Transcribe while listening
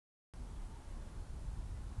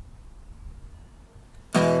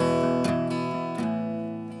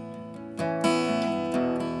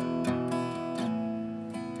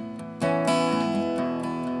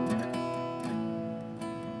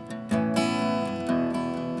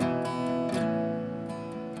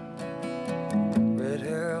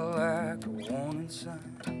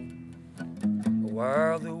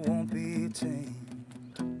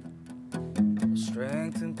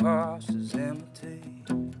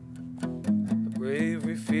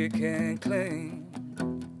Bravery, fear can't claim.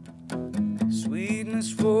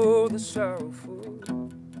 Sweetness for the sorrowful,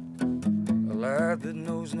 a light that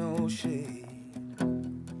knows no shade.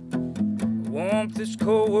 Warmth this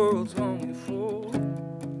cold world's longing for,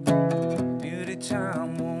 beauty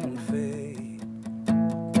time won't fade.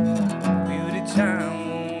 Beauty time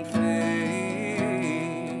won't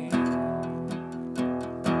fade.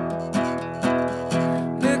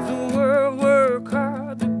 Make the world work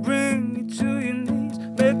hard to bring you to your knees.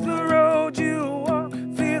 Make the road you walk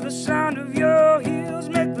feel the sound of your heels.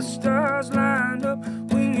 Make the stars line up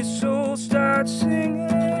when your soul starts singing.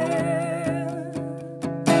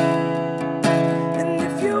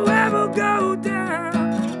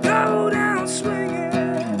 Go down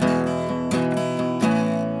swinging,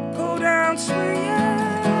 go down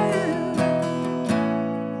swinging,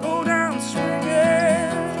 go down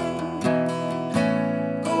swinging,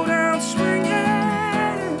 go down swinging.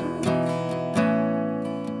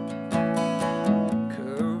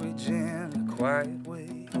 Courage in the quiet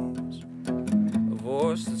ways, a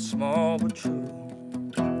voice that's small but true,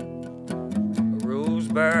 a rose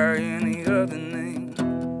by any other name,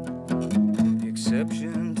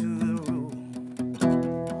 exception to the rule.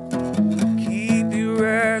 Keep your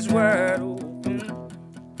eyes wide open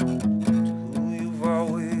to who you've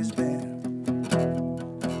always been,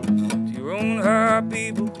 to your own heart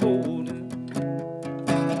be beholden.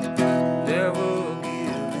 Never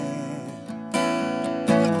give in,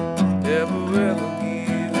 never ever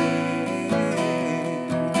give in.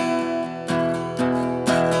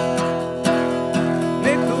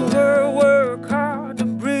 Make the world work hard to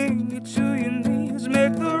bring you to your knees.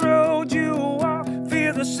 Make the road you walk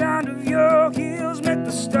feel the sound of your heels. Make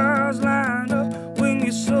the stars line up when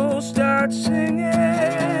your soul starts singing.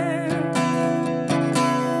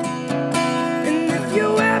 And if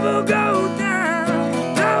you ever go down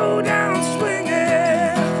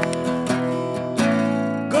swinging,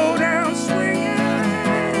 go down swinging,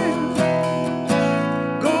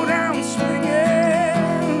 go down swinging,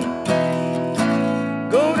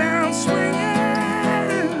 go down swinging.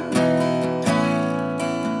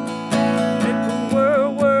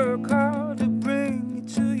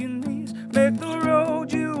 Make the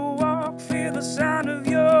road you walk feel the sound of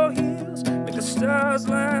your heels. Make the stars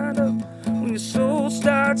line up when your soul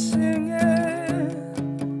starts singing.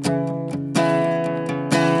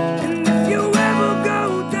 And if you ever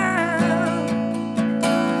go down,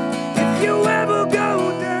 if you ever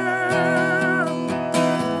go down,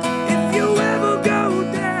 if you ever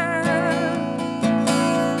go down,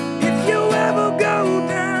 if you ever go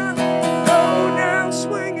down, go down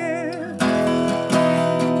swinging.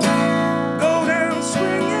 Go down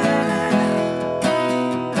swinging,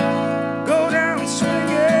 go down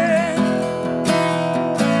swinging,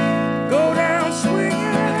 go down swinging.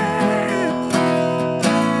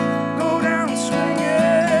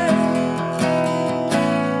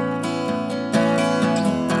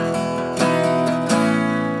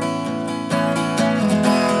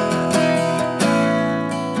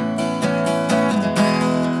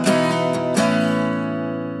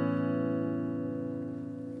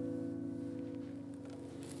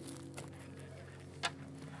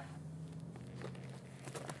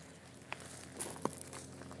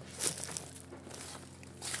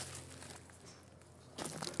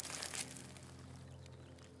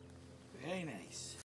 Very nice.